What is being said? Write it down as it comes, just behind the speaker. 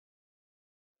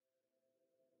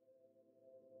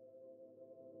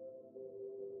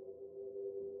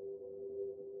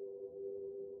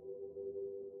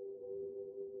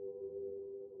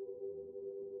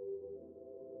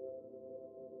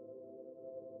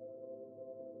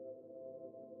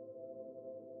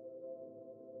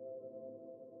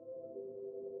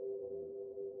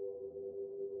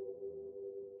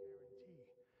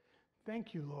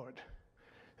thank you, Lord,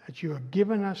 that you have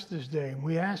given us this day. And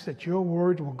we ask that your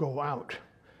word will go out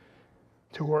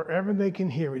to wherever they can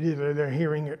hear it. Either they're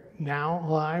hearing it now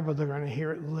live or they're going to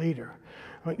hear it later.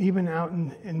 Or even out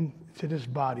into this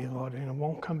body, Lord, and it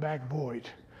won't come back void.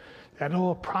 That it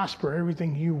will prosper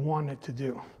everything you want it to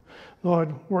do.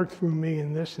 Lord, work through me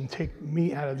in this and take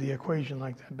me out of the equation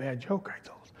like that bad joke I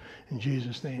told. In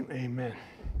Jesus' name, amen.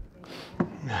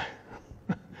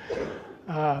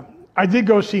 I did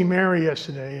go see Mary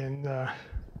yesterday, and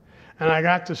I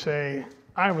got to say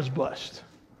I was blessed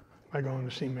by going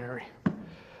to see Mary.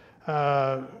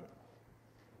 There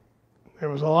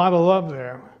was a lot of love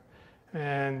there,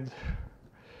 and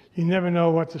you never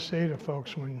know what to say to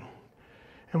folks and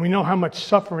we know how much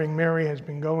suffering Mary has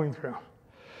been going through.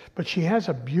 But she has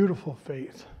a beautiful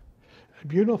faith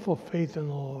in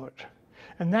the Lord.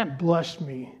 And that blessed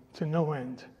me to no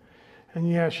end. And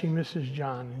yeah, she misses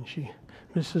John and she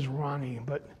misses Ronnie,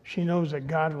 but she knows that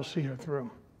God will see her through.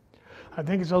 I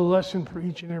think it's a lesson for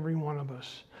each and every one of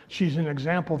us. She's an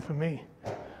example for me,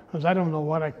 because I don't know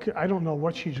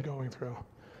what she's going through.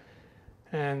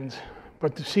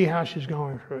 But to see how she's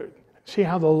going through it, see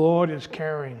how the Lord is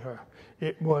carrying her,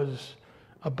 it was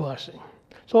a blessing.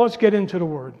 So let's get into the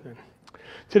Word then.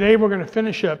 Today we're going to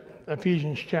finish up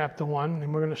Ephesians chapter 1,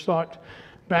 and we're going to start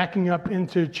backing up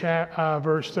into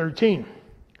verse 13.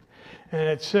 And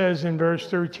it says in verse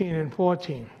 13 and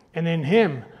 14, "And in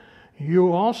him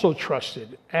you also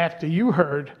trusted after you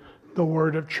heard the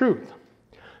word of truth,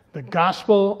 the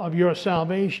gospel of your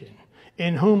salvation,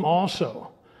 in whom also,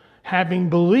 having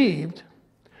believed,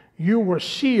 you were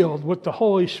sealed with the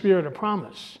Holy Spirit of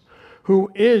promise, who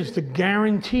is the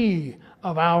guarantee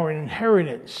of our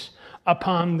inheritance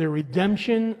upon the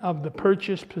redemption of the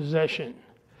purchased possession,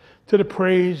 to the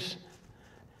praise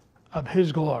of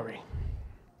his glory."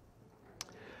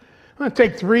 I'm going to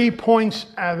take 3 points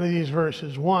out of these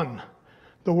verses. 1,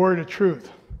 the word of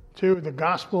truth. 2, the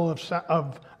gospel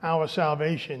of our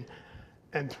salvation.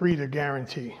 And 3, the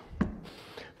guarantee.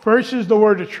 First is the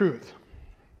word of truth.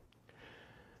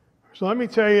 So let me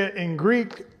tell you, in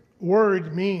Greek,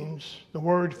 word means, the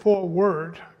word for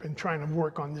word, I've been trying to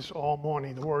work on this all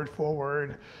morning, the word for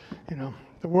word,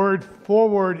 the word for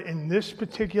word in this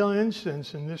particular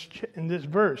instance, in this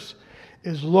verse,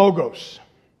 is logos,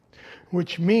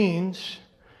 which means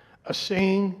a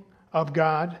saying of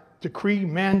God, decree,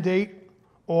 mandate,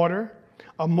 order,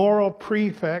 a moral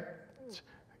prefect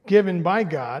given by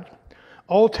God,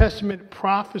 Old Testament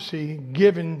prophecy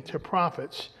given to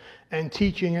prophets, and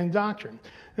teaching and doctrine.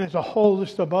 And there's a whole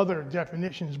list of other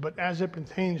definitions, but as it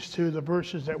pertains to the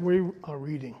verses that we are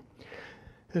reading,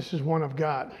 this is one of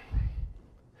God.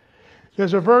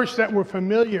 There's a verse that we're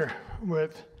familiar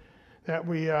with, that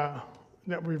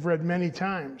we've read many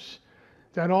times,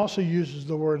 that also uses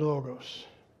the word logos.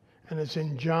 And it's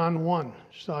in John 1,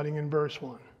 starting in verse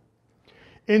 1.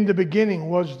 "In the beginning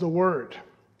was the Word,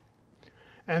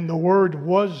 and the Word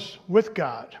was with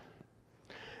God,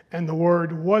 and the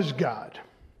Word was God.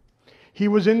 He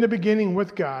was in the beginning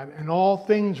with God, and all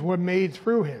things were made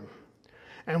through him.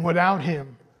 And without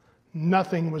him,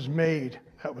 nothing was made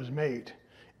that was made.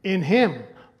 In him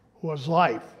was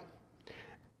life,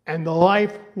 and the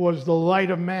life was the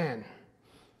light of man.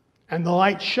 And the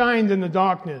light shined in the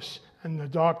darkness, and the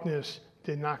darkness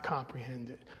did not comprehend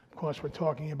it." Of course, we're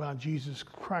talking about Jesus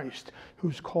Christ,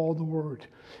 who's called the Word.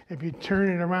 If you turn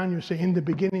it around, you say, in the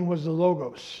beginning was the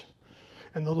Logos.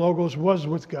 And the Logos was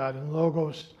with God, and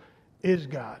Logos is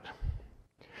God.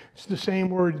 It's the same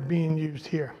word being used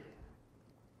here.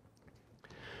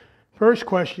 First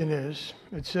question is,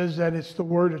 it says that it's the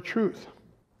word of truth.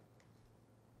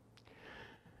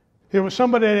 There was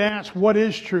somebody that asked, what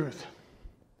is truth?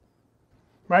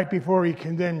 Right before he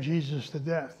condemned Jesus to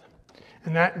death.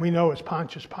 And that we know is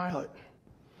Pontius Pilate.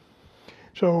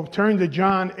 So turn to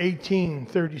John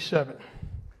 18:37.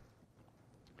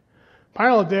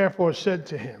 "Pilate therefore said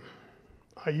to him,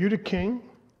 Are you the king?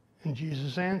 And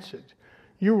Jesus answered,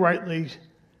 You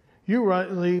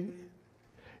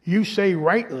say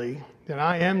rightly that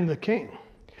I am the king.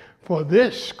 For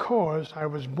this cause I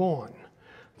was born.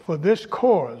 For this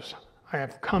cause I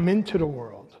have come into the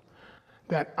world,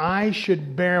 that I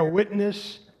should bear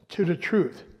witness to the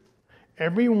truth.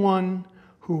 Everyone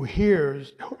who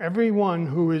is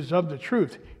of the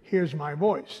truth hears my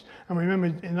voice." And remember,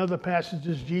 in other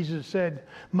passages, Jesus said,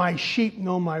 "My sheep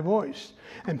know my voice."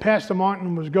 And Pastor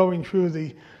Martin was going through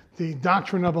the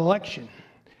doctrine of election,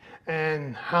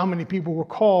 and how many people were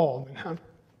called, and how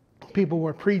people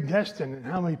were predestined, and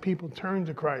how many people turned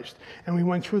to Christ. And we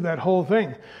went through that whole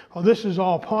thing. Well, this is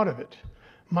all part of it.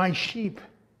 My sheep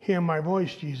hear my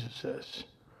voice, Jesus says.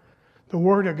 The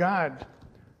Word of God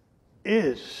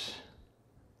is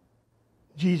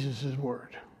Jesus'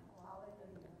 word.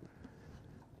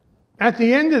 At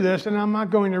the end of this, and I'm not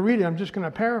going to read it, I'm just going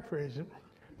to paraphrase it.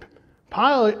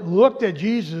 Pilate looked at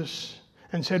Jesus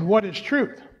and said, "What is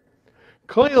truth?"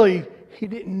 Clearly, he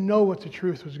didn't know what the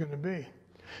truth was going to be.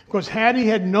 Because had he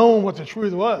had known what the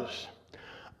truth was,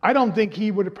 I don't think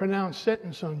he would have pronounced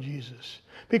sentence on Jesus.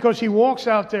 Because he walks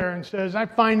out there and says, "I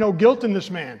find no guilt in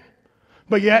this man."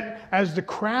 But yet, as the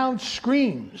crowd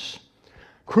screams,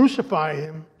 "Crucify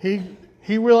him,"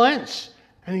 he relents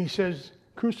and he says,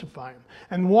 "Crucify him."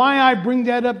 And why I bring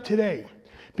that up today?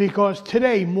 Because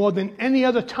today, more than any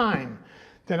other time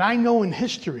that I know in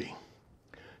history,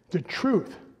 the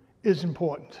truth is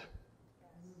important.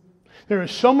 There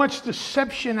is so much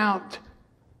deception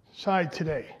outside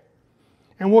today.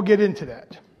 And we'll get into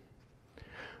that.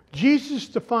 Jesus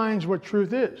defines what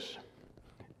truth is.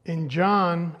 In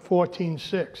John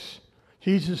 14:6,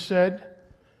 Jesus said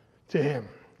to him,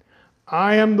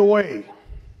 "I am the way,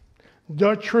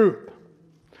 the truth,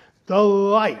 the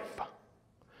life.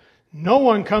 No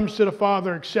one comes to the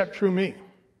Father except through me."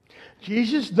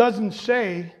 Jesus doesn't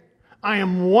say, "I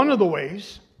am one of the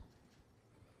ways.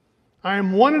 I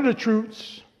am one of the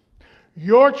truths.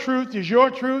 Your truth is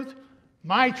your truth.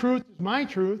 My truth is my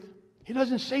truth." He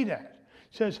doesn't say that.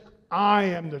 He says, "I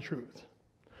am the truth.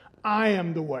 I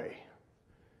am the way."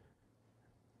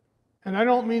 And I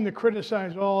don't mean to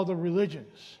criticize all the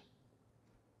religions,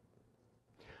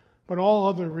 but all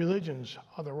other religions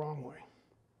are the wrong way.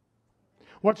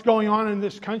 What's going on in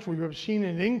this country? We've seen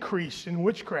an increase in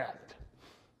witchcraft.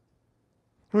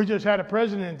 We just had a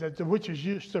president that the witches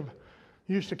used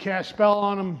to cast spell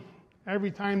on them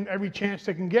every chance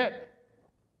they can get.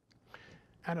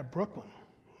 Out of Brooklyn.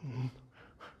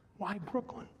 Why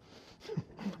Brooklyn?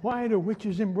 Why are the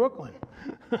witches in Brooklyn?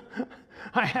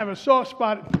 I have a soft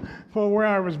spot for where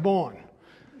I was born.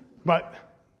 But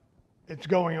it's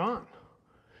going on.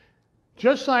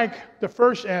 Just like the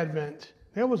first Advent,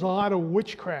 there was a lot of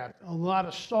witchcraft, a lot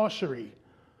of sorcery,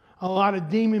 a lot of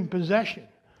demon possession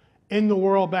in the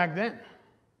world back then.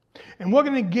 And we're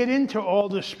going to get into all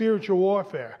the spiritual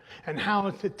warfare and how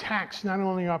it attacks not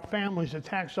only our families, it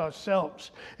attacks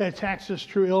ourselves, it attacks us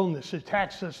through illness, it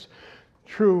attacks us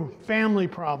through family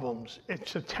problems.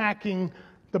 It's attacking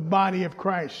the body of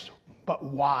Christ. But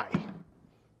why?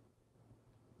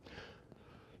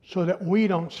 So that we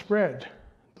don't spread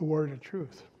the word of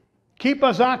truth. Keep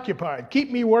us occupied.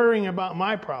 Keep me worrying about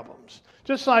my problems.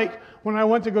 Just like when I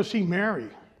went to go see Mary.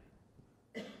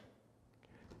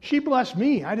 She blessed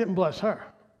me. I didn't bless her.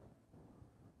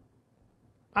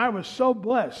 I was so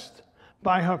blessed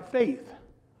by her faith,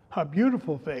 her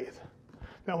beautiful faith,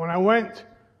 that when I went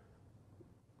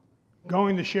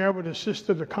going to share with a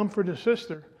sister, to comfort a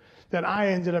sister, that I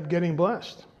ended up getting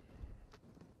blessed.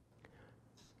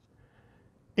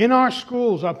 In our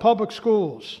schools, our public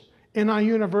schools, in our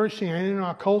university, and in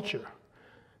our culture,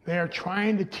 they are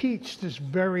trying to teach this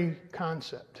very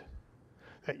concept.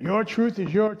 That your truth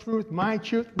is your truth, my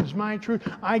truth is my truth.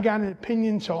 I got an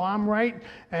opinion, so I'm right,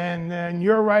 and then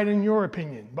you're right in your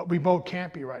opinion. But we both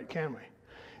can't be right, can we?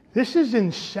 This is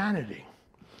insanity,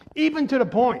 even to the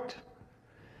point.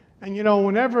 And you know,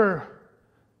 whenever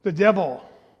the devil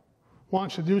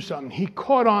wants to do something, he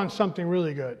caught on something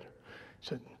really good. He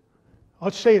said,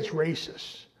 let's say it's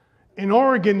racist. In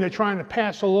Oregon, they're trying to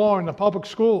pass a law in the public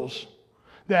schools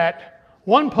that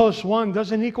 1 + 1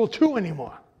 doesn't equal 2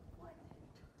 anymore.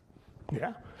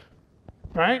 Yeah,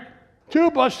 right?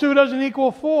 2 + 2 doesn't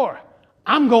equal 4.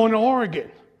 I'm going to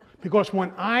Oregon because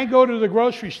when I go to the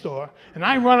grocery store and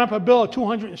I run up a bill of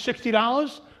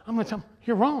 $260, I'm going to tell them,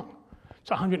 you're wrong. It's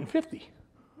 $150.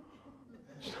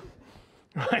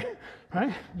 Right?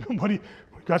 Right? What do you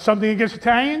got something against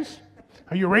Italians?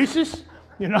 Are you racist?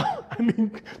 You know, I mean,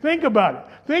 think about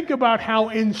it. Think about how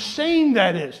insane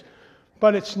that is.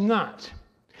 But it's not.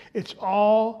 It's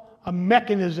all a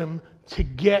mechanism to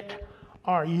get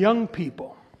our young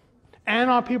people and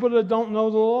our people that don't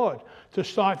know the Lord to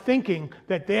start thinking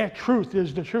that their truth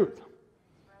is the truth.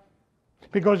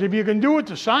 Because if you can do it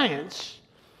to science,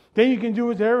 then you can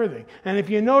do it to everything. And if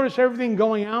you notice everything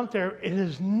going out there, it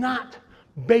is not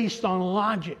based on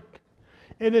logic.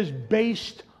 It is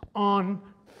based on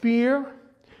fear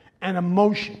and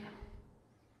emotion.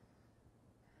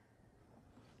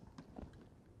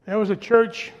 There was a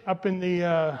church up in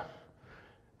the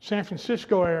San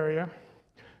Francisco area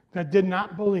that did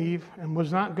not believe and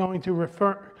was not going to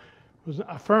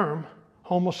affirm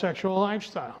homosexual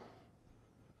lifestyle.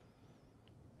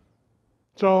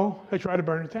 So they tried to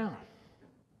burn it down.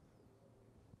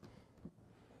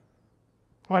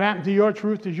 What happened to your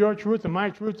truth is your truth and my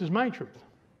truth is my truth.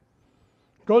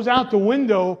 Goes out the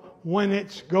window when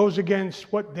it goes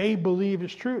against what they believe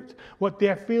is truth, what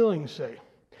their feelings say.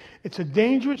 It's a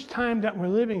dangerous time that we're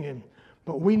living in,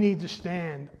 but we need to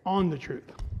stand on the truth.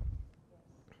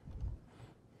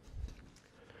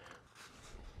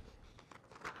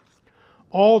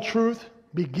 All truth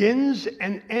begins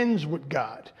and ends with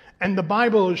God. And the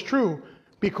Bible is true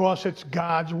because it's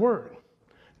God's word.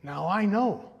 Now I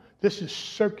know this is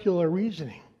circular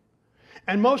reasoning.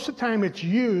 And most of the time it's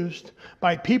used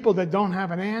by people that don't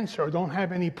have an answer or don't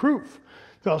have any proof.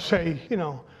 They'll say,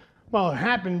 well, it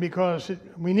happened because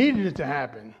we needed it to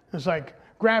happen. It's like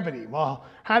gravity. Well,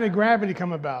 how did gravity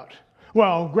come about?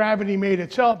 Well, gravity made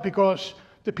itself because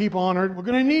the people on Earth were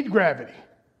going to need gravity.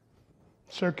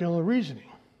 Circular reasoning.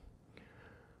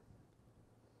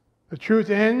 The truth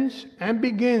ends and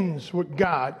begins with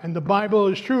God, and the Bible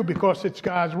is true because it's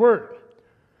God's word.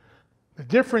 The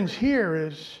difference here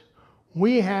is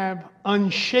we have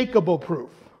unshakable proof.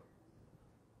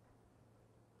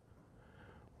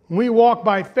 We walk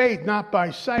by faith, not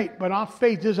by sight, but our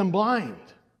faith isn't blind.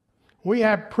 We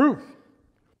have proof.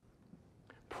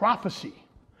 Prophecy.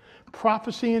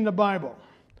 Prophecy in the Bible.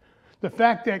 The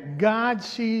fact that God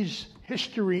sees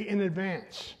history in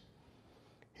advance.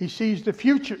 He sees the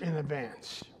future in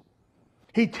advance.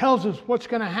 He tells us what's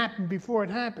going to happen before it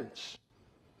happens.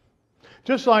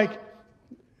 Just like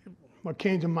what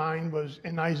came to mind was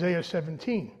in Isaiah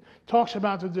 17. Talks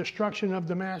about the destruction of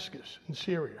Damascus in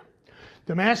Syria.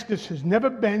 Damascus has never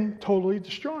been totally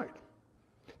destroyed.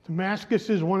 Damascus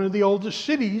is one of the oldest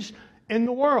cities in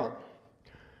the world.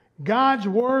 God's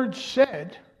word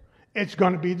said it's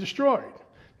going to be destroyed.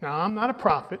 Now, I'm not a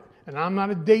prophet and I'm not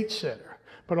a date setter,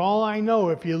 but all I know,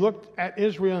 if you look at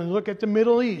Israel and look at the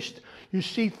Middle East, you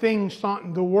see things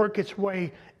starting to work its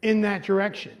way in that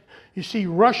direction. You see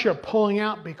Russia pulling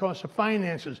out because of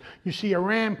finances. You see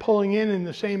Iran pulling in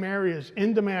the same areas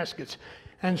in Damascus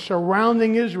and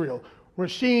surrounding Israel. We're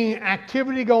seeing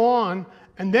activity go on,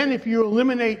 and then if you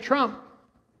eliminate Trump,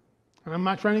 and I'm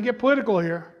not trying to get political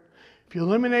here, if you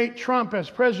eliminate Trump as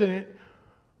president,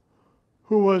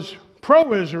 who was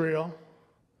pro-Israel,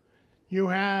 you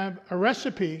have a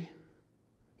recipe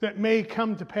that may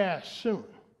come to pass soon,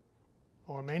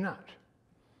 or may not.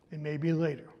 It may be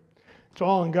later. It's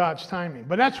all in God's timing.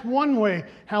 But that's one way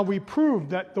how we prove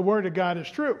that the Word of God is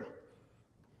true.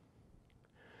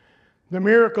 The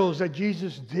miracles that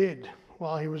Jesus did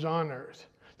while he was on earth,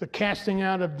 the casting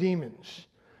out of demons,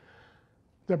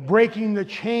 the breaking the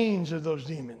chains of those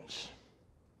demons,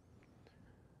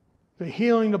 the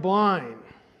healing the blind,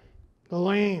 the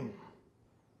lame,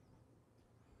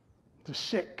 the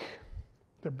sick,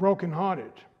 the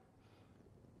brokenhearted,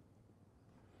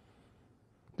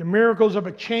 the miracles of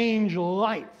a changed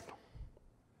life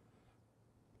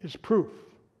is proof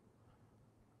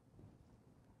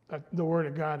that the Word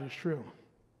of God is true.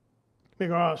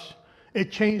 Because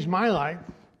it changed my life.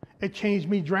 It changed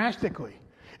me drastically.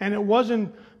 And it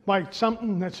wasn't like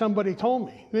something that somebody told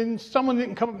me. Then someone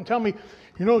didn't come up and tell me,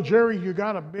 Jerry, you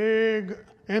got a big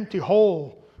empty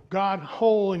hole, God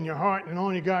hole in your heart, and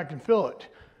only God can fill it.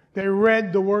 They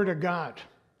read the Word of God.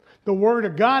 The Word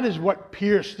of God is what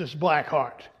pierced this black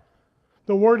heart.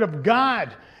 The Word of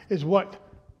God is what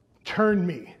turned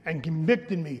me and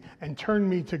convicted me and turned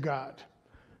me to God.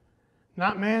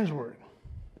 Not man's word.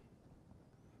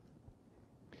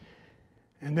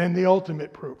 And then the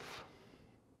ultimate proof,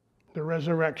 the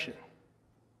resurrection.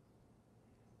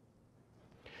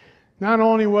 Not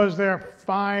only was there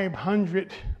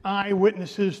 500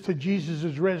 eyewitnesses to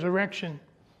Jesus' resurrection,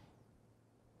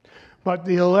 but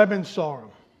the 11 saw him.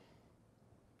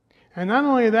 And not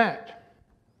only that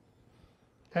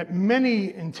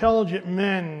many intelligent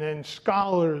men and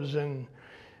scholars and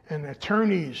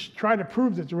attorneys try to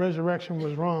prove that the resurrection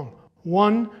was wrong.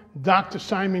 One, Dr.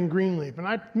 Simon Greenleaf. And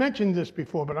I've mentioned this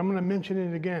before, but I'm going to mention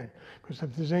it again, because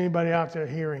if there's anybody out there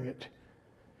hearing it.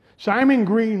 Simon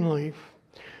Greenleaf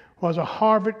was a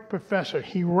Harvard professor.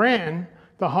 He ran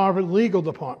the Harvard legal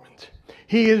department.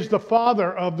 He is the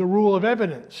father of the rule of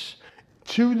evidence.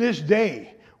 To this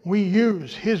day, we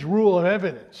use his rule of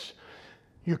evidence.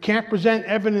 You can't present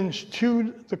evidence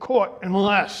to the court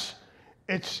unless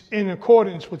it's in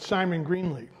accordance with Simon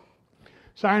Greenleaf.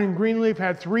 Simon Greenleaf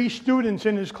had 3 students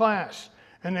in his class,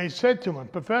 and they said to him,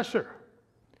 Professor,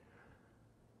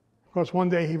 of course, one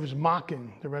day he was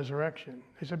mocking the resurrection.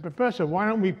 They said, Professor, why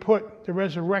don't we put the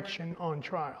resurrection on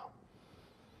trial?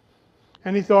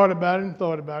 And he thought about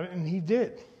it, and he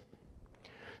did.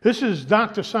 This is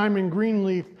Dr. Simon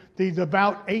Greenleaf, the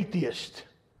devout atheist,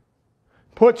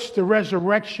 puts the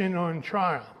resurrection on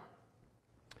trial.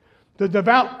 The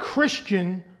devout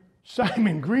Christian,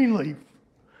 Simon Greenleaf,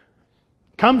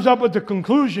 comes up with the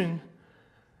conclusion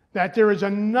that there is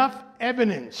enough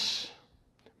evidence,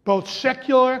 both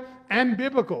secular and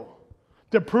biblical,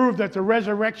 to prove that the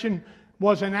resurrection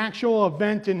was an actual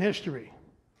event in history.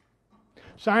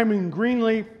 Simon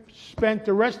Greenleaf spent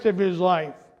the rest of his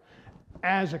life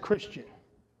as a Christian.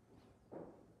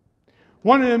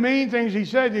 One of the main things he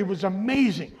said, it was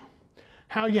amazing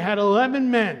how you had 11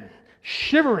 men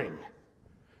shivering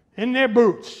in their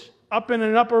boots up in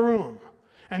an upper room.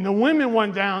 And the women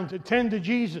went down to tend to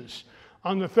Jesus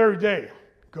on the third day.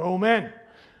 Go men.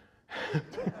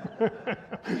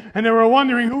 And they were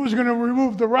wondering who was going to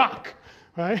remove the rock,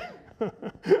 right?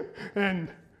 And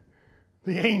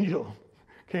the angel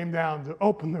came down to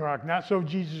open the rock, not so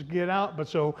Jesus could get out, but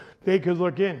so they could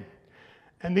look in.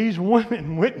 And these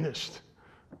women witnessed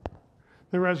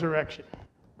the resurrection.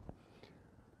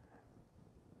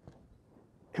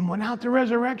 And without the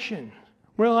resurrection,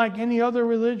 we're like any other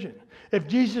religion. If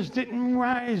Jesus didn't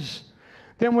rise,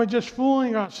 then we're just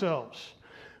fooling ourselves.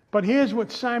 But here's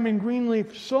what Simon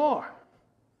Greenleaf saw.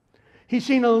 He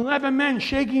seen 11 men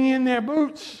shaking in their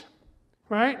boots,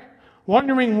 right?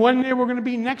 Wondering when they were going to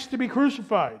be next to be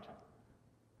crucified.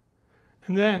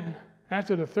 And then,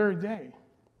 after the third day,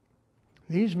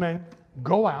 these men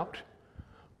go out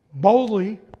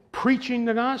boldly preaching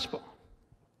the gospel.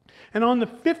 And on the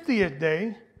 50th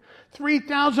day,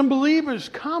 3,000 believers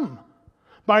come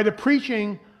by the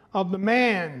preaching of the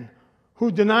man who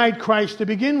denied Christ to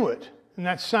begin with. And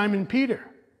that's Simon Peter.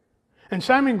 And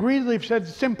Simon Greenleaf said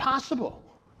it's impossible.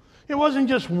 It wasn't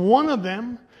just one of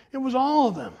them, it was all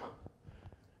of them.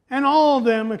 And all of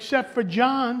them, except for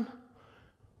John,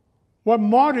 were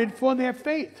martyred for their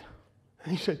faith.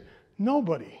 And he said,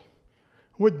 nobody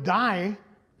would die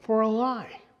for a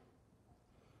lie.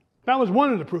 That was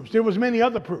one of the proofs. There was many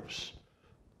other proofs.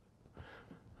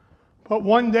 But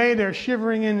one day they're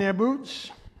shivering in their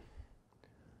boots.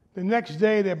 The next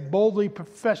day they're boldly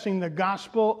professing the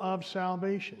gospel of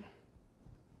salvation.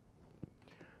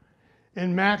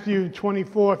 In Matthew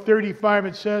 24:35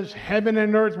 it says, heaven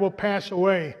and earth will pass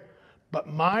away, but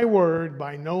my word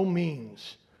by no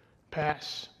means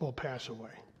will pass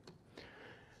away.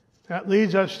 That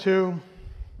leads us to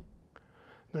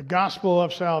the gospel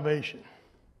of salvation.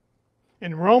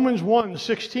 In Romans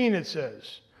 1:16 it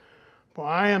says, for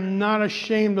I am not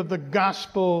ashamed of the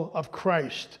gospel of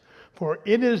Christ, for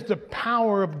it is the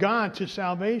power of God to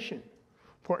salvation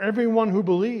for everyone who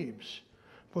believes,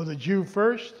 for the Jew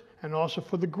first and also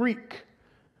for the Greek.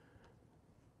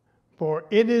 For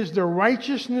it is the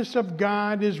righteousness of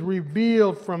God is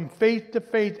revealed from faith to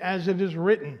faith, as it is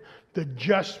written, the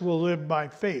just will live by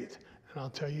faith. And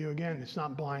I'll tell you again, it's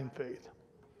not blind faith.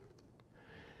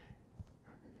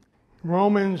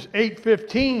 Romans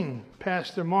 8:15,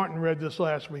 Pastor Martin read this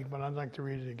last week, but I'd like to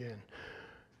read it again,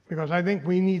 because I think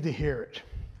we need to hear it.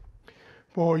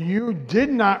 For you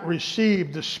did not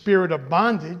receive the spirit of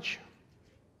bondage,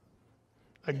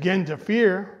 again to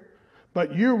fear,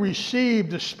 but you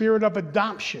received the spirit of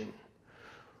adoption,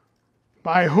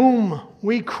 by whom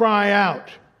we cry out,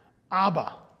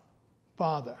 Abba,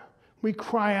 Father. We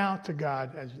cry out to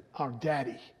God as our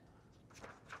daddy.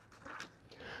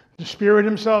 The Spirit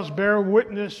himself bears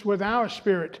witness with our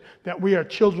spirit that we are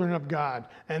children of God.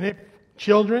 And if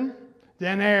children,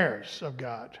 then heirs of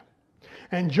God.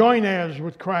 And joint heirs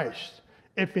with Christ,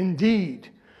 if indeed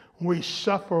we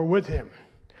suffer with him,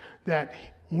 that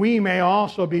we may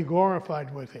also be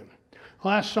glorified with him.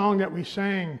 Last song that we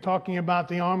sang, talking about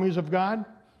the armies of God,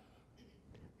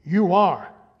 you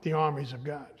are the armies of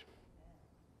God.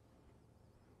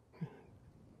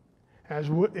 As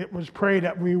it was prayed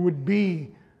that we would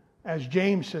be, as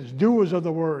James says, doers of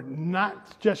the word,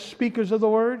 not just speakers of the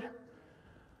word.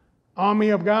 Army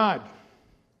of God,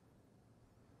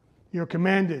 you're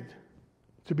commanded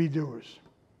to be doers.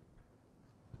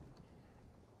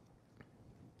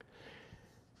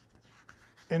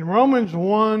 In Romans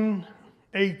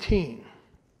 1:18,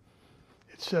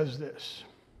 it says this,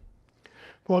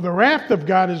 for the wrath of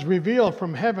God is revealed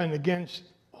from heaven against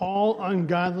all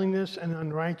ungodliness and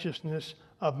unrighteousness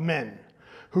of men,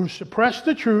 who suppress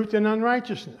the truth in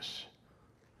unrighteousness,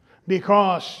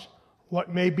 because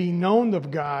what may be known of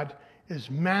God is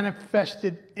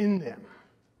manifested in them.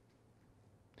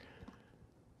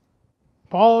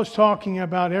 Paul is talking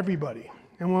about everybody.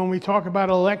 And when we talk about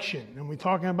election, and we're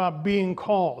talking about being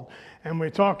called, and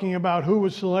we're talking about who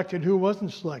was selected, who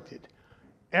wasn't selected,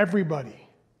 everybody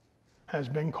has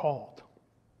been called.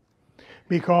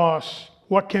 Because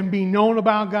what can be known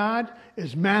about God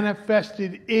is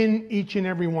manifested in each and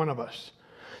every one of us.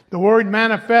 The word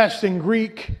manifest in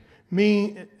Greek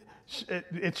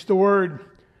it's the word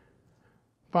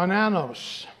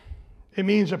phananos. It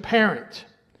means apparent,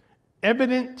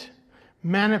 evident,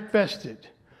 manifested,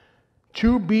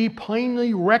 to be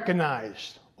plainly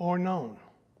recognized or known.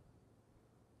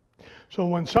 So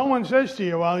when someone says to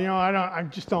you, well, I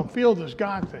just don't feel this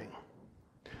God thing,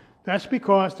 that's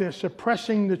because they're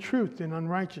suppressing the truth in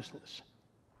unrighteousness.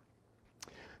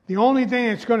 The only thing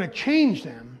that's going to change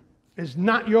them is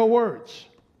not your words.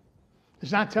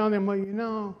 It's not telling them,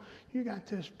 well, you got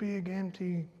this big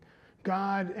empty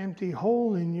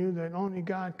hole in you that only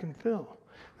God can fill.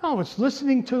 No, it's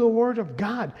listening to the Word of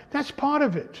God. That's part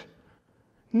of it.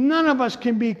 None of us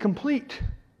can be complete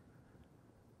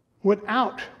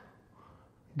without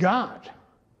God.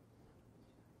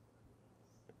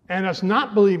 And us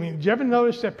not believing. Did you ever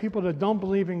notice that people that don't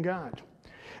believe in God,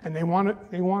 and they want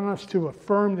us to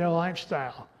affirm their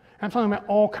lifestyle? I'm talking about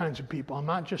all kinds of people. I'm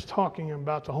not just talking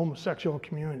about the homosexual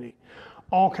community.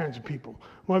 All kinds of people.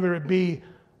 Whether it be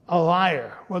a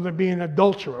liar, whether it be an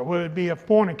adulterer, whether it be a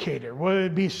fornicator, whether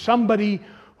it be somebody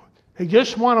who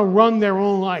just want to run their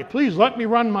own life. Please let me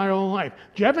run my own life.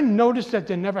 Do you ever notice that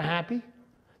they're never happy?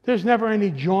 There's never any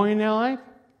joy in their life?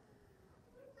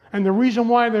 And the reason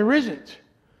why there isn't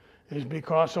is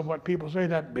because of what people say,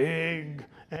 that big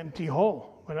empty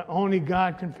hole that only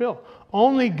God can fill.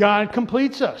 Only God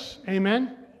completes us.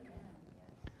 Amen?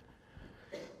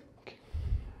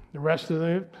 The rest of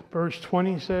the verse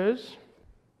 20 says,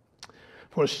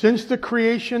 for since the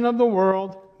creation of the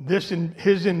world,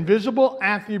 his invisible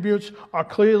attributes are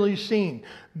clearly seen,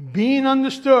 being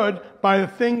understood by the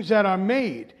things that are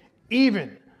made,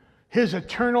 even his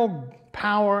eternal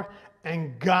power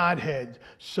and Godhead,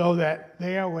 so that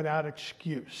they are without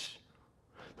excuse.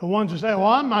 The ones who say, well,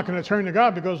 I'm not going to turn to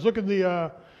God because look at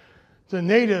the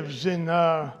natives in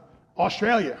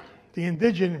Australia, the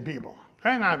indigenous people.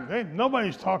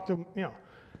 Nobody's talked to,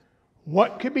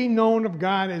 what could be known of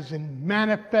God is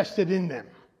manifested in them,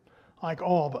 like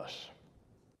all of us.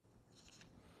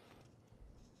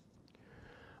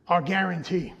 Our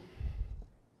guarantee.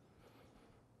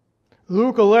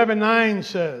 Luke 11:9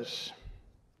 says,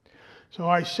 so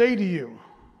I say to you,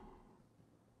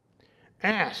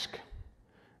 ask,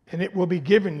 and it will be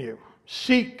given you.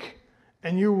 Seek,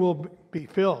 and you will be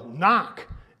filled. Knock,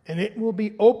 and it will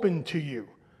be opened to you.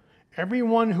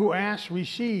 Everyone who asks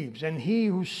receives, and he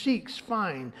who seeks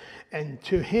finds, and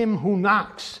to him who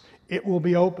knocks it will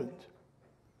be opened.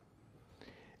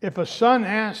 If a son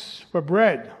asks for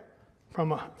bread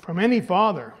from any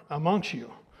father amongst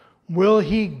you, will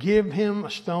he give him a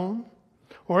stone?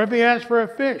 Or if he asks for a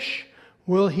fish,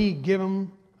 will he give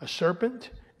him a serpent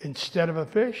instead of a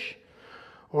fish?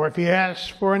 Or if he asks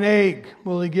for an egg,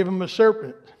 will he give him a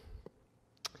serpent?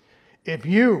 If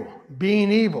you,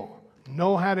 being evil,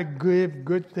 know how to give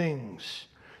good things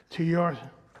to your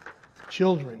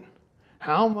children,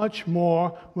 how much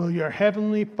more will your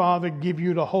heavenly Father give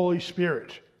you the Holy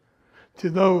Spirit to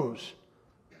those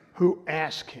who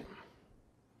ask him?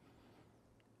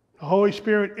 The Holy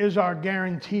Spirit is our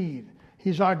guaranteed.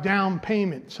 He's our down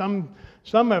payment. Some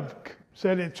have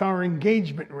said it's our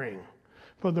engagement ring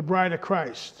for the bride of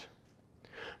Christ.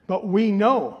 But we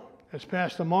know, as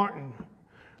Pastor Martin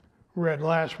read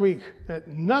last week, that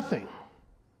nothing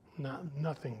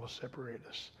will separate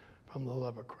us from the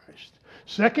love of Christ.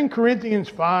 2 Corinthians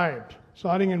 5,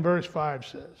 starting in verse 5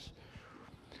 says,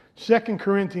 2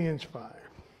 Corinthians 5,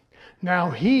 now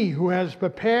he who has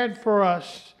prepared for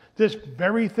us this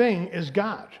very thing is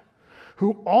God,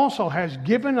 who also has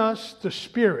given us the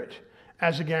Spirit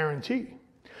as a guarantee.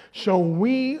 So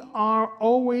we are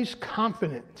always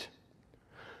confident,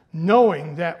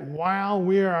 knowing that while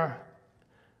we are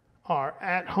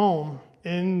at home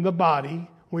in the body,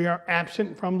 we are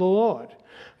absent from the Lord.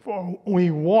 For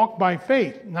we walk by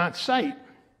faith, not sight.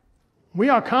 We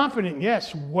are confident,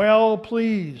 yes, well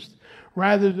pleased,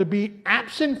 rather to be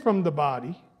absent from the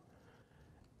body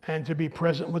and to be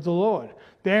present with the Lord.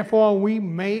 Therefore, we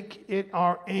make it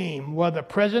our aim, whether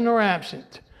present or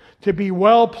absent, to be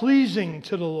well-pleasing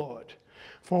to the Lord.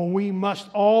 For we must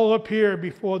all appear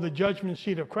before the judgment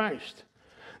seat of Christ,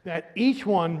 that each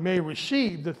one may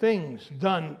receive the things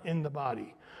done in the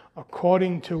body,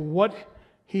 according to what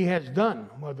he has done,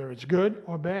 whether it's good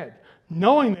or bad.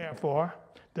 Knowing, therefore,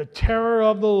 the terror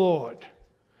of the Lord,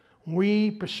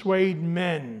 we persuade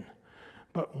men,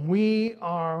 but we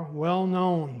are well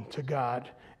known to God,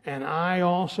 and I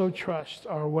also trust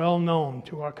are well known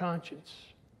to our conscience.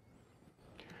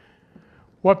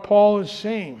 What Paul is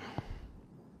saying,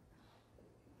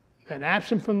 that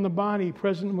absent from the body,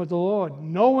 present with the Lord,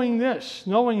 knowing this,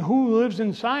 knowing who lives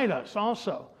inside us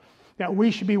also, that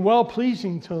we should be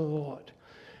well-pleasing to the Lord.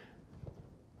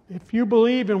 If you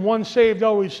believe in once saved,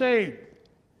 always saved,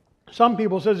 some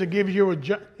people says it gives you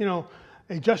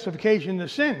a justification to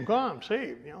sin. God, I'm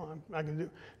saved. I can do.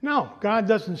 No, God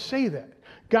doesn't say that.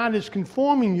 God is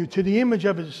conforming you to the image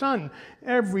of His Son.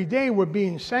 Every day we're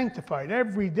being sanctified.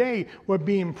 Every day we're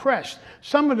being pressed.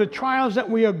 Some of the trials that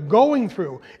we are going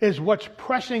through is what's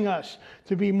pressing us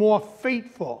to be more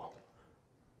faithful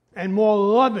and more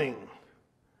loving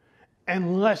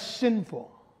and less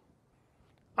sinful.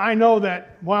 I know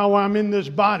that while I'm in this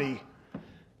body,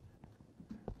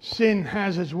 sin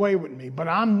has its way with me, but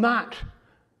I'm not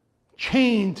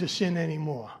chained to sin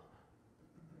anymore.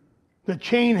 The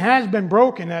chain has been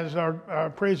broken, as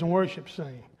our praise and worship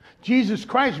saying. Jesus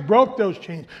Christ broke those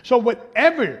chains. So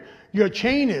whatever your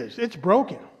chain is, it's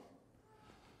broken.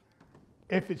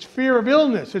 If it's fear of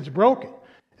illness, it's broken.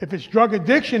 If it's drug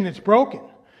addiction, it's broken.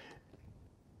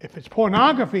 If it's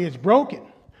pornography, it's broken.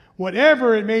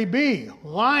 Whatever it may be,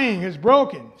 lying is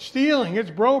broken. Stealing,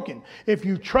 it's broken. If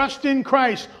you trust in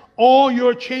Christ, all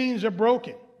your chains are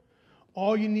broken.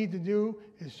 All you need to do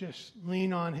is just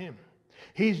lean on Him.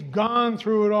 He's gone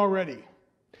through it already.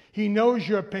 He knows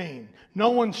your pain. No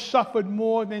one suffered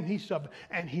more than He suffered.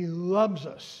 And He loves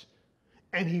us.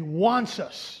 And He wants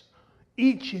us.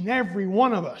 Each and every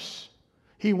one of us.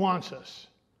 He wants us.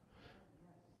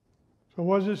 So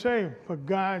what does it say? For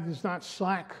God is not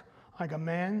slack like a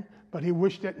man, but He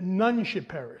wished that none should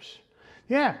perish.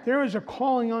 Yeah, there is a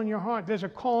calling on your heart. There's a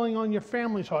calling on your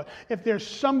family's heart. If there's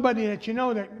somebody that you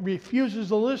know that refuses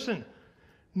to listen,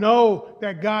 know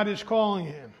that God is calling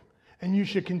him. And you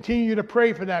should continue to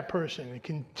pray for that person and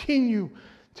continue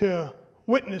to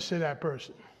witness to that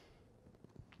person.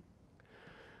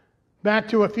 Back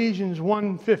to Ephesians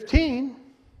 1:15,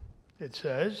 it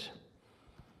says,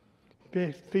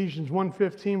 Ephesians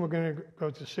 1:15, we're going to go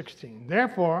to 16.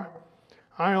 Therefore,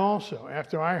 I also,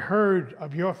 after I heard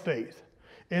of your faith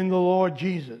in the Lord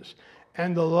Jesus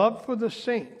and the love for the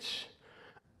saints,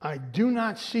 I do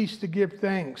not cease to give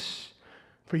thanks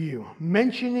for you,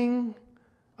 mentioning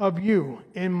of you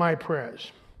in my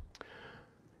prayers.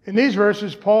 In these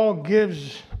verses, Paul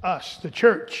gives us, the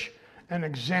church, an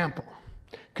example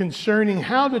concerning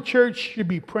how the church should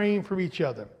be praying for each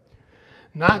other.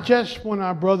 Not just when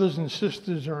our brothers and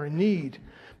sisters are in need,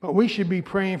 but we should be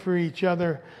praying for each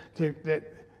other that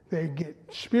they get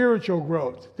spiritual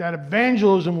growth, that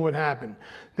evangelism would happen,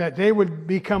 that they would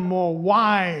become more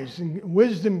wise and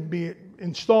wisdom be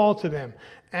installed to them,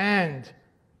 and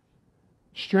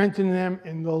strengthen them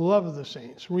in the love of the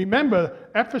saints. Remember,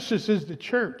 Ephesus is the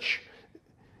church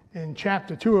in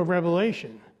chapter 2 of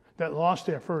Revelation that lost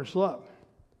their first love.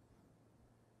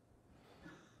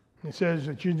 It says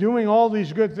that you're doing all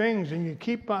these good things and you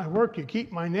keep my work, you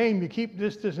keep my name, you keep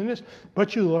this, and this,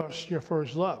 but you lost your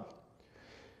first love.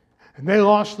 And they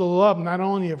lost the love not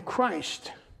only of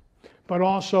Christ, but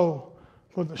also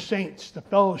for the saints, the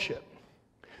fellowship.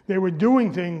 They were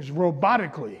doing things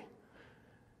robotically.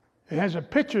 It has a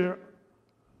picture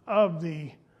of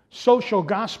the social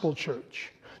gospel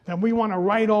church, that we want to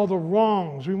right all the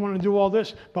wrongs, we want to do all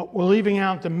this, but we're leaving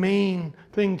out the main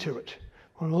thing to it.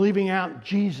 We're leaving out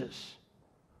Jesus.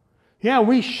 Yeah,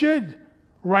 we should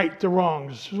right the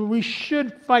wrongs. We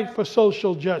should fight for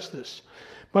social justice.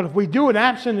 But if we do it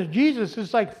absent of Jesus,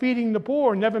 it's like feeding the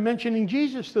poor, never mentioning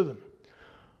Jesus to them.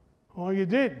 All you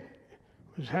did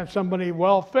was have somebody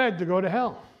well fed to go to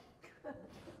hell.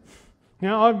 You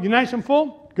know, you're nice and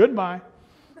full? Goodbye.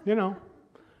 You know.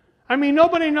 I mean,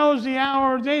 nobody knows the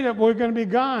hour or day that we're going to be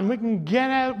gone. We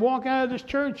can walk out of this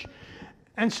church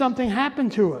and something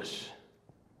happened to us.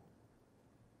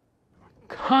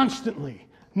 Constantly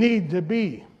need to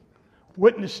be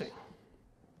witnessing.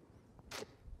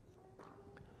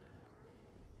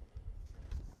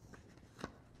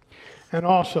 And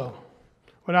also,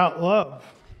 without love,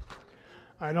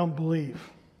 I don't believe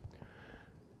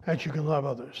that you can love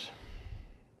others.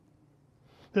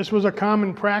 This was a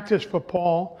common practice for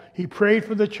Paul. He prayed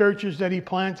for the churches that he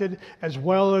planted, as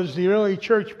well as the early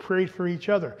church prayed for each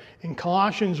other. In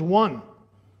Colossians 1,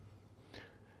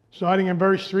 starting in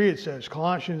verse 3, it says,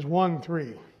 Colossians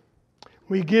 1:3,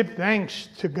 we give thanks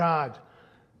to God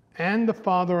and the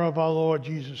Father of our Lord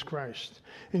Jesus Christ.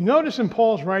 And notice in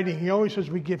Paul's writing, he always says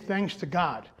we give thanks to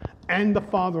God and the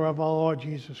Father of our Lord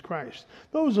Jesus Christ.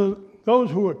 Those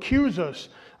who accuse us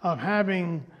of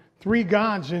having three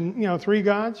gods,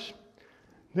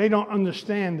 they don't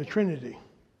understand the Trinity.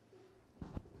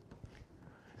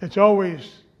 It's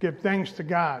always give thanks to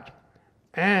God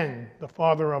and the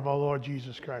Father of our Lord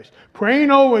Jesus Christ. Praying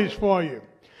always for you,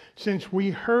 since we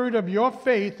heard of your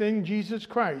faith in Jesus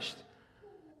Christ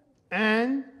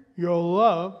and your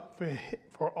love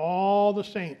for all the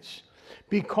saints,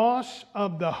 because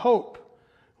of the hope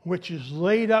which is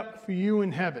laid up for you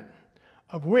in heaven,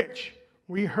 of which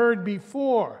we heard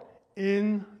before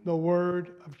in the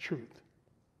word of truth.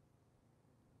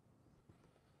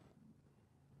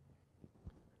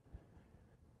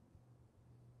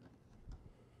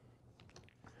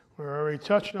 We already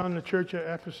touched on the church at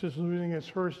Ephesus losing its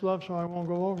first love, so I won't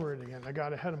go over it again. I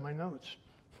got ahead of my notes.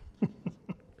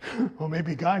 Well,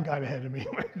 maybe God got ahead of me.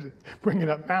 Bring it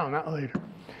up now, not later.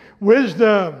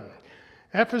 Wisdom.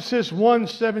 Ephesus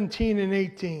 1:17 and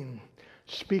 18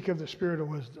 speak of the spirit of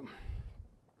wisdom.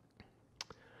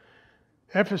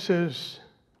 Ephesus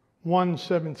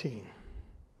 1:17.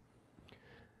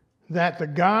 That the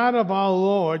God of our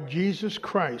Lord Jesus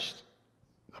Christ,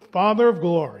 the Father of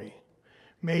glory,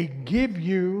 may give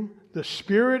you the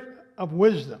spirit of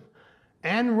wisdom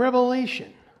and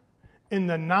revelation in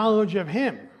the knowledge of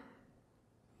Him.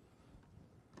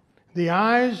 The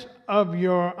eyes of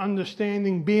your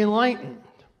understanding be enlightened,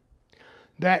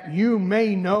 that you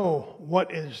may know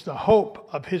what is the hope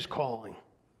of His calling,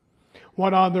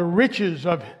 what are the riches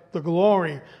of the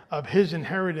glory of His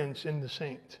inheritance in the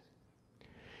saints.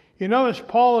 You notice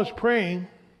Paul is praying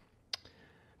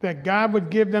that God would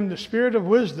give them the spirit of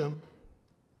wisdom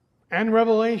and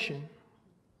revelation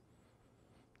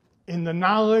in the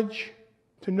knowledge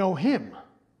to know Him.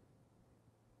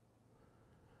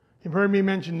 You've heard me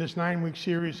mention this 9-week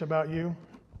series about you.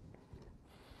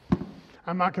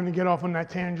 I'm not going to get off on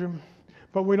that tangent,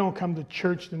 but we don't come to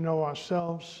church to know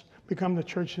ourselves. We come to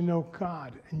church to know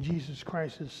God and Jesus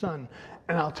Christ, His Son.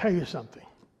 And I'll tell you something.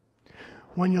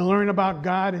 When you learn about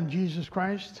God and Jesus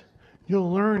Christ,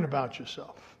 you'll learn about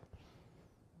yourself.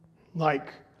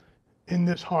 Like in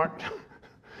this heart,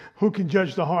 who can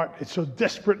judge the heart? It's so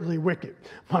desperately wicked.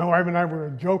 My wife and I were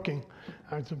joking.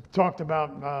 I talked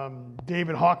about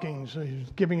David Hawkins. He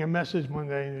was giving a message one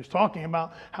day, and he was talking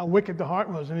about how wicked the heart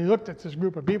was. And he looked at this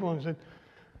group of people and said,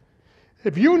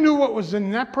 if you knew what was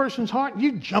in that person's heart,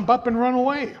 you'd jump up and run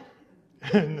away.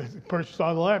 And the person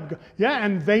started laughing. Go, yeah,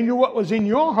 and they knew what was in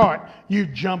your heart,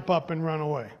 you'd jump up and run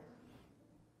away.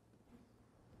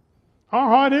 Our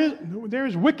heart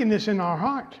there's wickedness in our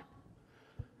heart.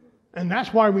 And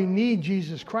that's why we need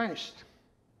Jesus Christ.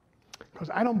 Because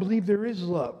I don't believe there is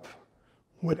love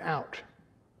without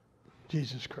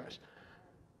Jesus Christ.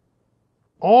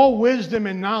 All wisdom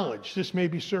and knowledge, this may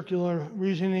be circular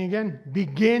reasoning again,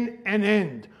 begin and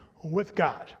end with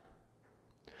God.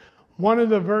 One of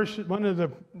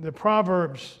the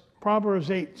Proverbs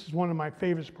 8 is one of my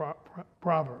favorite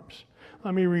Proverbs.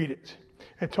 Let me read it.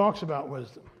 It talks about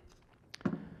wisdom.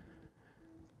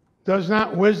 Does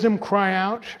not wisdom cry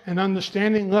out and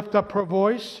understanding lift up her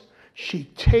voice? She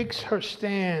takes her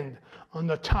stand on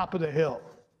the top of the hill,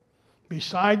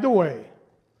 beside the way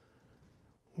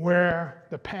where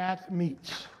the path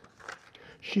meets.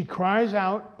 She cries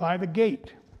out by the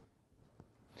gate,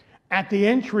 at the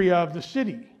entry of the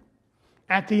city,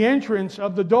 at the entrance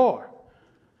of the door,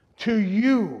 to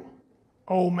you,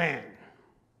 O man.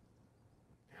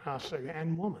 And I'll say,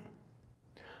 and woman.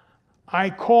 I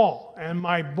call, and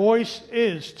my voice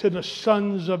is to the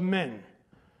sons of men.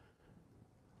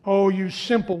 O you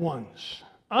simple ones,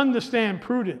 understand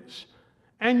prudence,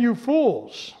 and you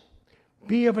fools,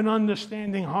 be of an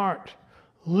understanding heart.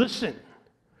 Listen,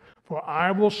 for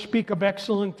I will speak of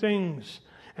excellent things,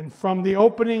 and from the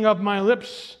opening of my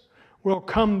lips will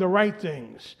come the right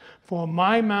things, for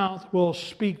my mouth will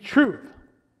speak truth.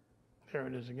 There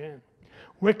it is again.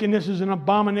 Wickedness is an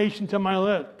abomination to my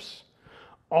lips.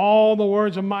 All the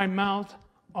words of my mouth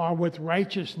are with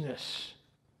righteousness.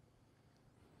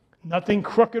 Nothing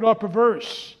crooked or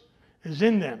perverse is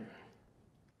in them.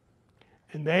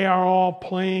 And they are all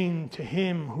plain to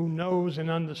him who knows and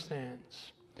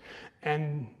understands,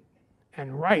 and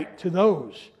right to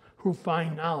those who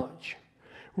find knowledge.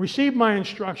 Receive my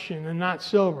instruction and not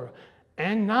silver,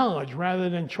 and knowledge rather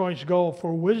than choice gold,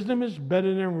 for wisdom is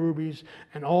better than rubies,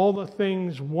 and all the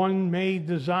things one may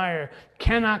desire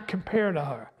cannot compare to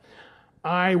her.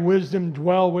 I, wisdom,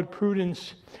 dwell with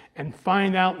prudence and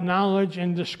find out knowledge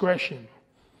and discretion.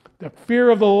 The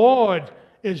fear of the Lord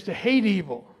is to hate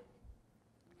evil,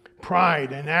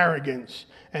 pride and arrogance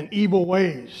and evil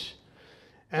ways,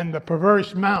 and the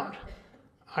perverse mount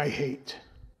I hate.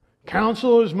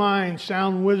 Counsel is mine,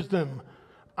 sound wisdom.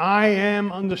 I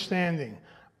am understanding.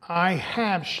 I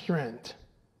have strength.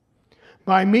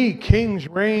 By me kings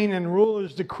reign and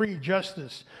rulers decree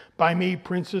justice. By me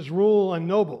princes rule and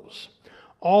nobles.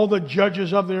 All the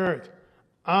judges of the earth.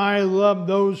 I love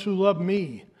those who love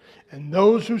me, and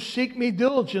those who seek me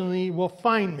diligently will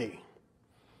find me.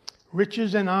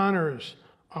 Riches and honors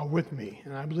are with me.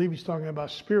 And I believe he's talking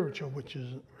about spiritual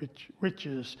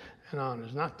riches and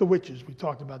honors, not the witches. We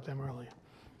talked about them earlier.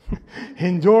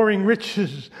 Enduring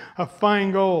riches of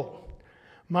fine gold.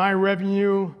 my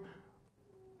revenue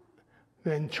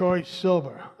than choice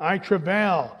silver. I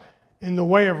travail in the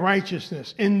way of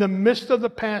righteousness, in the midst of the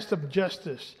path of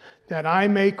justice, that I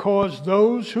may cause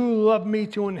those who love me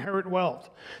to inherit wealth,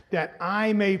 that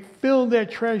I may fill their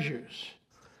treasures.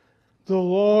 The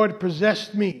Lord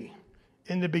possessed me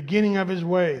in the beginning of his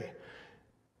way.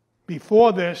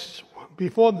 Before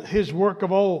his work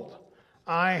of old,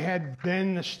 I had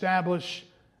been established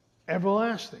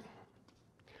everlasting.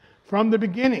 From the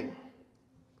beginning,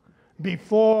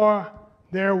 before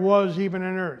there was even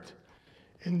an earth,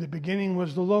 in the beginning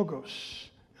was the Logos,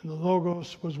 and the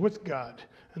Logos was with God,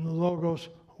 and the Logos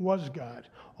was God.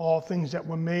 All things that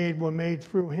were made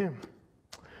through him.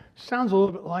 Sounds a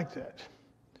little bit like that.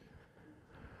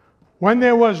 When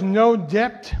there was no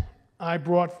depth, I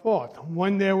brought forth.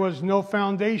 When there was no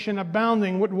foundation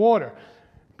abounding with water,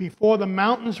 before the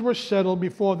mountains were settled,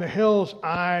 before the hills,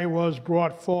 I was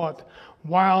brought forth.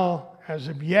 While as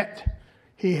of yet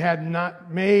he had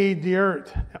not made the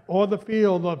earth or the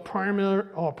field of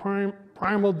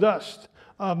primal dust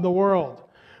of the world.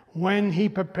 When he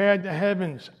prepared the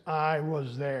heavens, I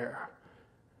was there.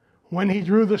 When he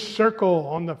drew the circle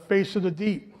on the face of the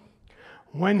deep.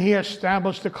 When he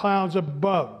established the clouds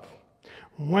above.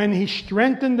 When he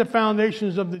strengthened the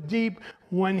foundations of the deep.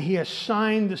 When he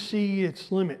assigned the sea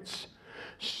its limits,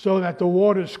 so that the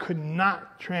waters could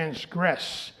not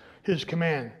transgress his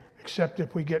command, except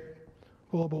if we get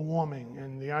global warming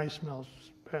and the ice melts,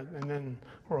 and then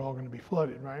we're all going to be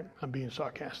flooded, right? I'm being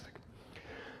sarcastic.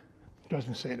 It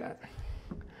doesn't say that.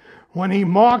 When he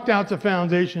marked out the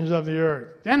foundations of the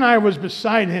earth, then I was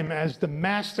beside him as the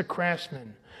master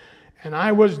craftsman, and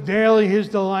I was daily his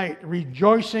delight,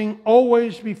 rejoicing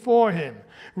always before him,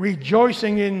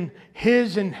 rejoicing in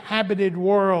his inhabited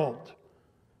world.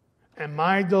 And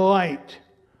my delight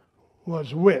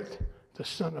was with the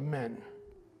Son of Men.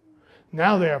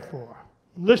 Now therefore,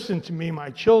 listen to me,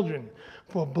 my children,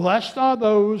 for blessed are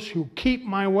those who keep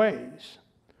my ways.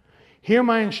 Hear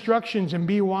my instructions and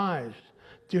be wise.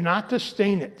 Do not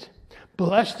disdain it.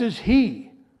 Blessed is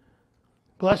he.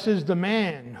 Blessed is the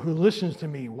man who listens to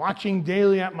me, watching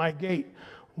daily at my gate,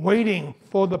 waiting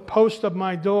for the post of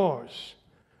my doors.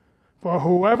 For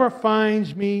whoever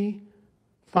finds me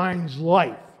finds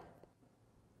life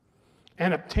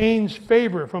and obtains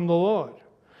favor from the Lord.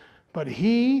 But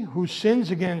he who sins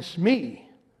against me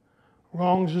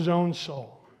wrongs his own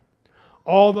soul.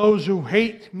 All those who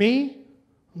hate me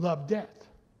love death.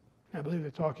 I believe they're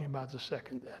talking about the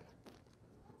second death.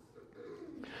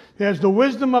 There's the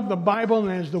wisdom of the Bible and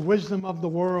there's the wisdom of the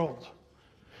world.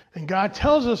 And God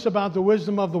tells us about the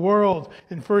wisdom of the world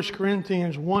in 1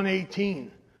 Corinthians 1:18.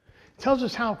 He tells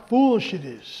us how foolish it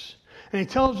is. And he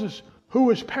tells us who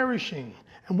is perishing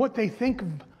and what they think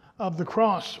of the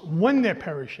cross when they're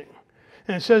perishing.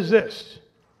 And it says this: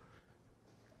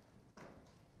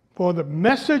 for the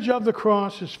message of the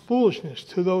cross is foolishness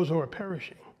to those who are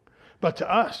perishing. But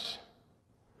to us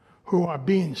who are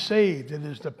being saved, it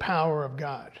is the power of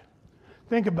God.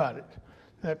 Think about it.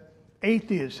 That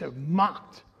atheists have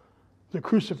mocked the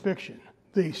crucifixion,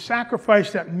 the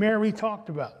sacrifice that Mary talked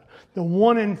about, the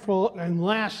one and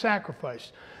last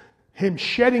sacrifice, him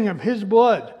shedding of his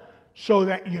blood so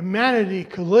that humanity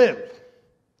could live.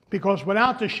 Because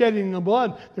without the shedding of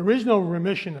blood, there is no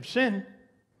remission of sin.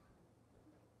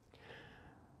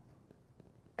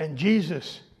 And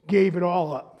Jesus gave it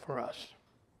all up for us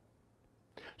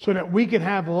so that we can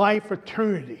have life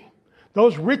eternity.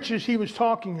 Those riches he was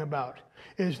talking about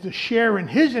is to share in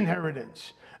his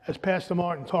inheritance, as Pastor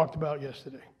Martin talked about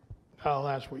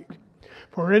last week.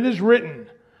 For it is written,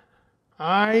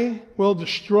 I will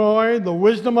destroy the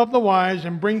wisdom of the wise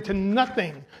and bring to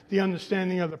nothing the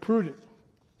understanding of the prudent.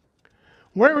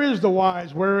 Where is the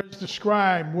wise? Where is the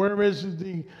scribe? Where is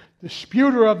the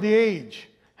disputer of the age?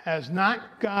 Has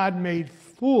not God made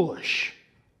foolish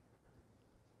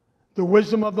the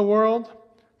wisdom of the world?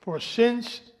 For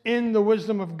since in the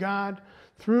wisdom of God,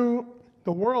 through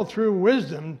the world through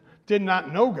wisdom did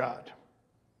not know God,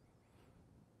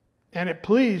 and it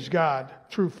pleased God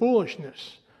through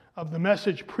foolishness of the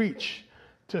message preached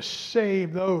to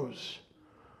save those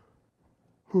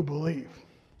who believe.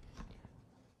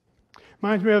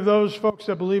 Reminds me of those folks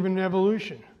that believe in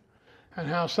evolution and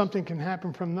how something can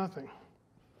happen from nothing.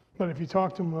 But if you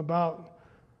talk to them about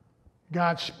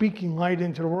God speaking light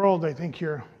into the world, they think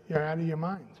you're out of your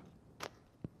mind.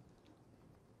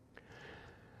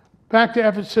 Back to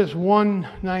Ephesians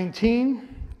 1:19,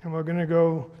 and we're going to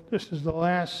go, this is the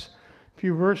last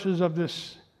few verses of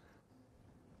this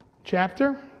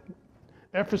chapter.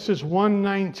 Ephesians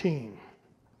 1:19.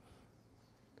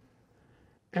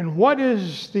 And what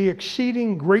is the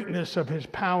exceeding greatness of his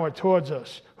power towards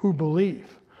us who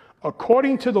believe,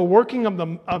 according to the working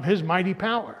of his mighty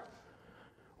power,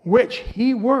 which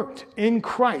he worked in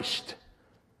Christ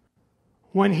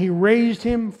when he raised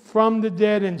him from the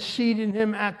dead and seated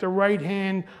him at the right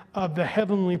hand of the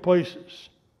heavenly places,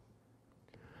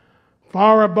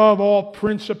 far above all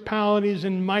principalities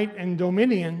and might and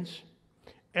dominions,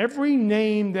 every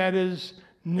name that is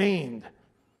named,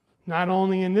 not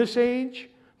only in this age,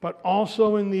 but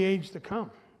also in the age to come.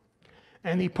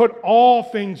 And he put all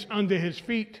things under his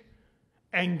feet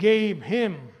and gave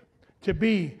him to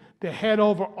be the head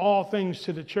over all things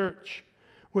to the church,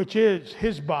 which is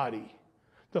his body,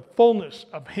 the fullness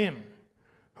of him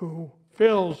who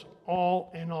fills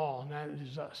all in all, and that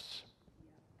is us.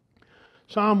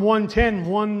 Psalm 110,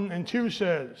 1 and 2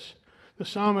 says, the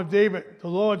Psalm of David, the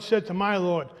Lord said to my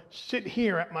Lord, sit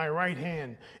here at my right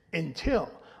hand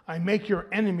until I make your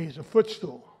enemies a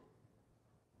footstool.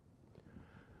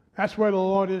 That's where the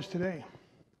Lord is today.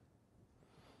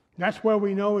 That's where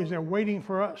we know is they're waiting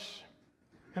for us.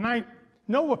 And I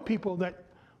know of people that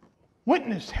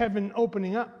witnessed heaven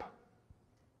opening up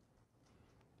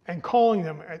and calling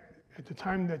them at the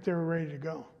time that they were ready to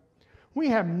go. We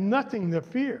have nothing to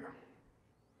fear.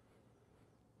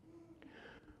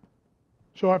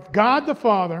 So if God the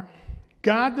Father,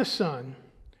 God the Son,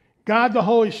 God the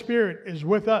Holy Spirit is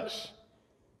with us,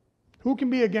 who can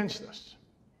be against us?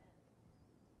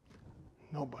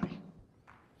 Nobody.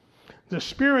 The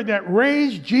Spirit that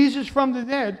raised Jesus from the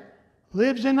dead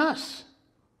lives in us.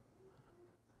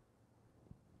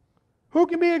 Who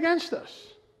can be against us?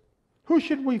 Who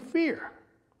should we fear?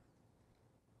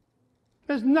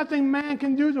 There's nothing man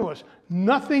can do to us.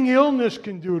 Nothing illness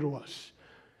can do to us.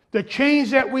 The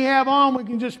chains that we have on, we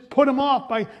can just put them off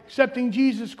by accepting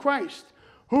Jesus Christ.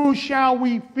 Who shall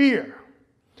we fear?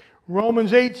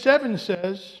 Romans 8:7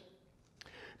 says,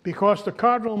 because the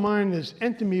carnal mind is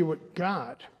enmity with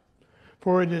God,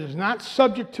 for it is not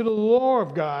subject to the law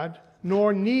of God,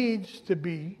 nor needs to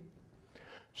be,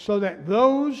 so that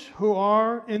those who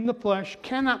are in the flesh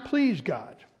cannot please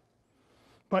God.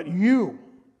 But you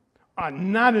are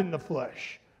not in the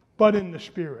flesh, but in the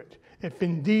Spirit, if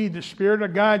indeed the Spirit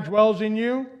of God dwells in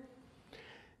you.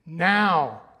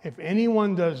 Now, if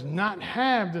anyone does not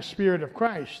have the Spirit of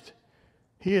Christ,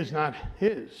 he is not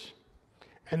his.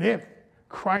 And if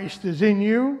Christ is in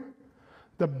you,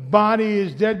 the body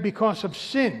is dead because of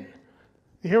sin.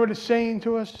 You hear what it's saying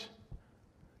to us?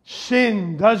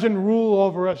 Sin doesn't rule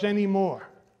over us anymore.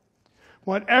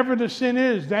 Whatever the sin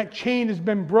is, that chain has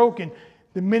been broken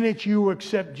the minute you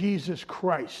accept Jesus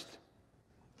Christ.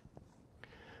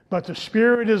 But the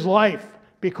Spirit is life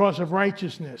because of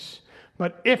righteousness.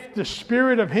 But if the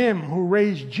Spirit of him who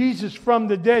raised Jesus from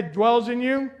the dead dwells in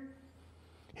you,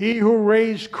 he who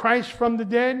raised Christ from the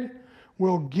dead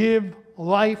will give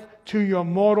life to your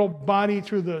mortal body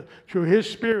through his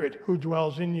Spirit who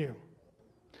dwells in you.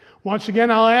 Once again,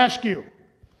 I'll ask you,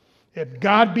 if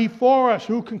God be for us,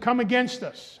 who can come against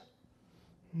us?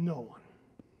 No one.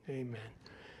 Amen.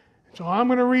 So I'm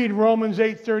going to read Romans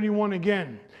 8:31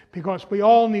 again, because we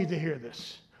all need to hear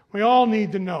this. We all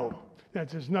need to know that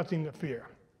there's nothing to fear.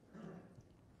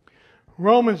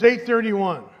 Romans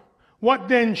 8:31. What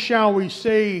then shall we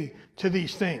say to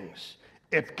these things?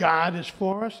 If God is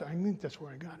for us, I think that's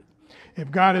where I got it.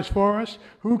 If God is for us,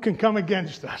 who can come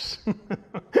against us?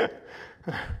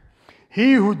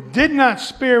 He who did not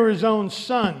spare his own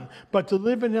son, but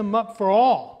delivered him up for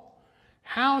all,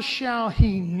 how shall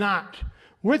he not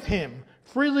with him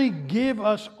freely give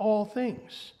us all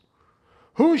things?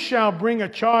 Who shall bring a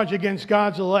charge against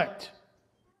God's elect?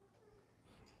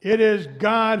 It is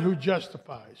God who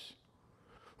justifies.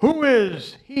 Who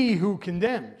is he who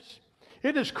condemns?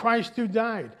 It is Christ who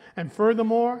died, and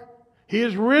furthermore, he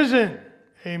is risen.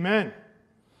 Amen.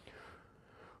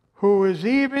 Who is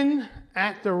even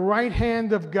at the right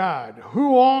hand of God,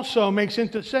 who also makes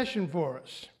intercession for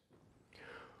us.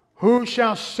 Who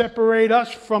shall separate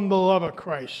us from the love of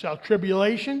Christ? Shall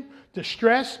tribulation,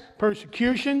 distress,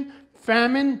 persecution,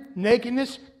 famine,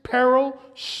 nakedness, peril,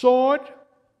 sword?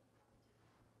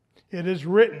 It is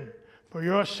written, for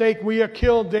your sake we are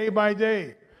killed day by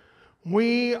day.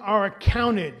 We are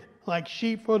accounted like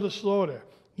sheep for the slaughter.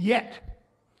 Yet,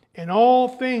 in all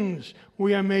things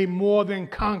we are made more than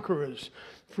conquerors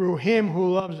through him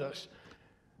who loves us.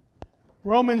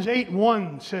 Romans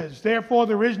 8:1 says, therefore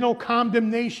there is no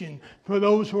condemnation for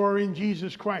those who are in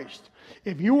Jesus Christ.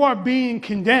 If you are being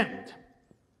condemned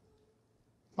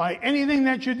by anything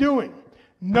that you're doing,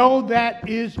 know that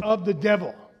is of the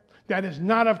devil. That is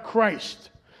not of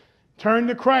Christ. Turn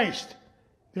to Christ.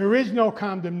 There is no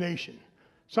condemnation.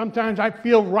 Sometimes I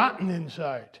feel rotten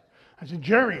inside. I said,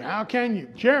 Jerry, how can you?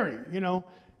 Jerry,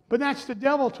 But that's the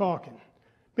devil talking.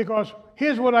 Because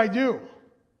here's what I do.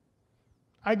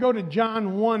 I go to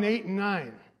John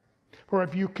 1:8-9. For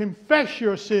if you confess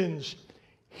your sins,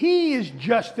 he is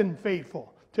just and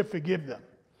faithful to forgive them.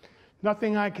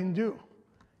 Nothing I can do.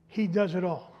 He does it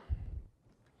all.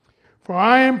 For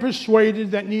I am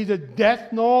persuaded that neither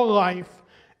death nor life,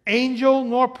 angel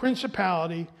nor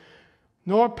principality,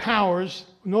 nor powers,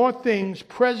 nor things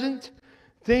present,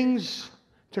 things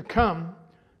to come,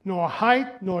 nor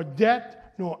height, nor depth,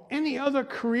 nor any other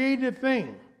created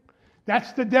thing.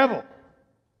 That's the devil.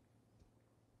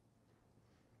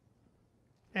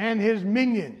 And his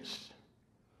minions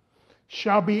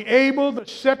shall be able to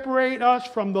separate us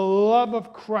from the love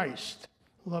of Christ,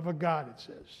 love of God, it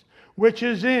says, which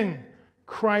is in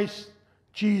Christ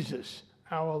Jesus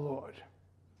our Lord.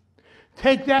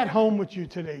 Take that home with you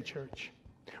today, church.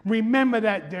 Remember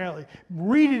that daily.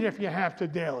 Read it if you have to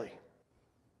daily.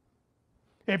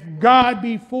 If God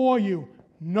be for you,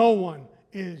 no one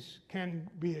can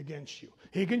be against you.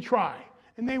 He can try,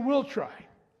 and they will try.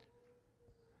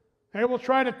 They will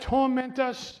try to torment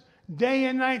us day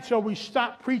and night so we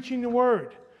stop preaching the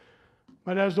word.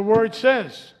 But as the word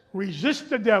says, resist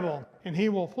the devil and he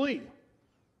will flee.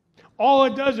 All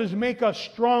it does is make us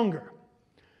stronger.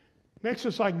 Makes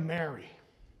us like Mary.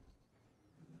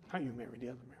 Not you, Mary, the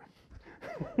other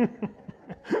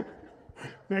Mary.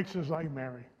 Makes us like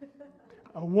Mary.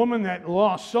 A woman that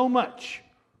lost so much,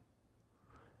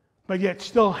 but yet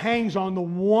still hangs on the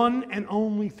one and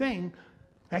only thing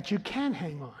that you can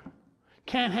hang on.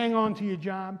 Can't hang on to your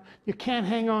job. You can't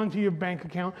hang on to your bank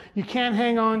account. You can't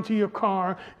hang on to your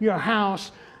car, your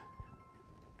house,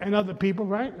 and other people,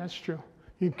 right? That's true.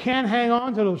 You can't hang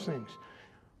on to those things.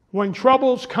 When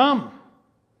troubles come,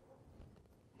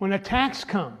 when attacks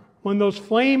come, when those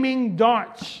flaming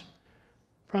darts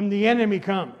from the enemy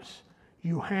comes,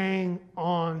 you hang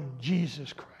on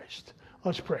Jesus Christ.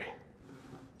 Let's pray.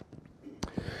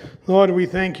 Lord, we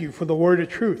thank you for the word of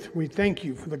truth. We thank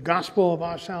you for the gospel of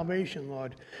our salvation,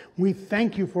 Lord. We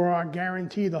thank you for our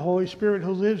guarantee, the Holy Spirit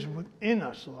who lives within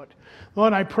us, Lord.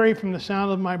 Lord, I pray from the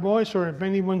sound of my voice, or if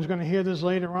anyone's going to hear this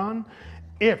later on,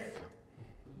 if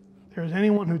there is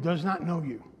anyone who does not know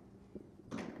you,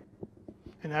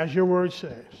 and as your word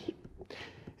says,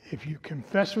 if you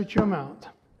confess with your mouth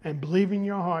and believe in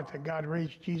your heart that God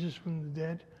raised Jesus from the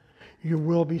dead, you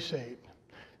will be saved.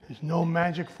 There's no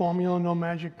magic formula, no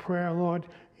magic prayer, Lord.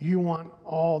 You want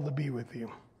all to be with you.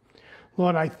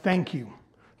 Lord, I thank you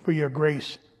for your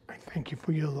grace. I thank you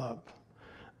for your love.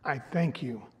 I thank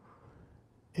you.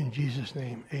 In Jesus'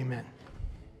 name, amen.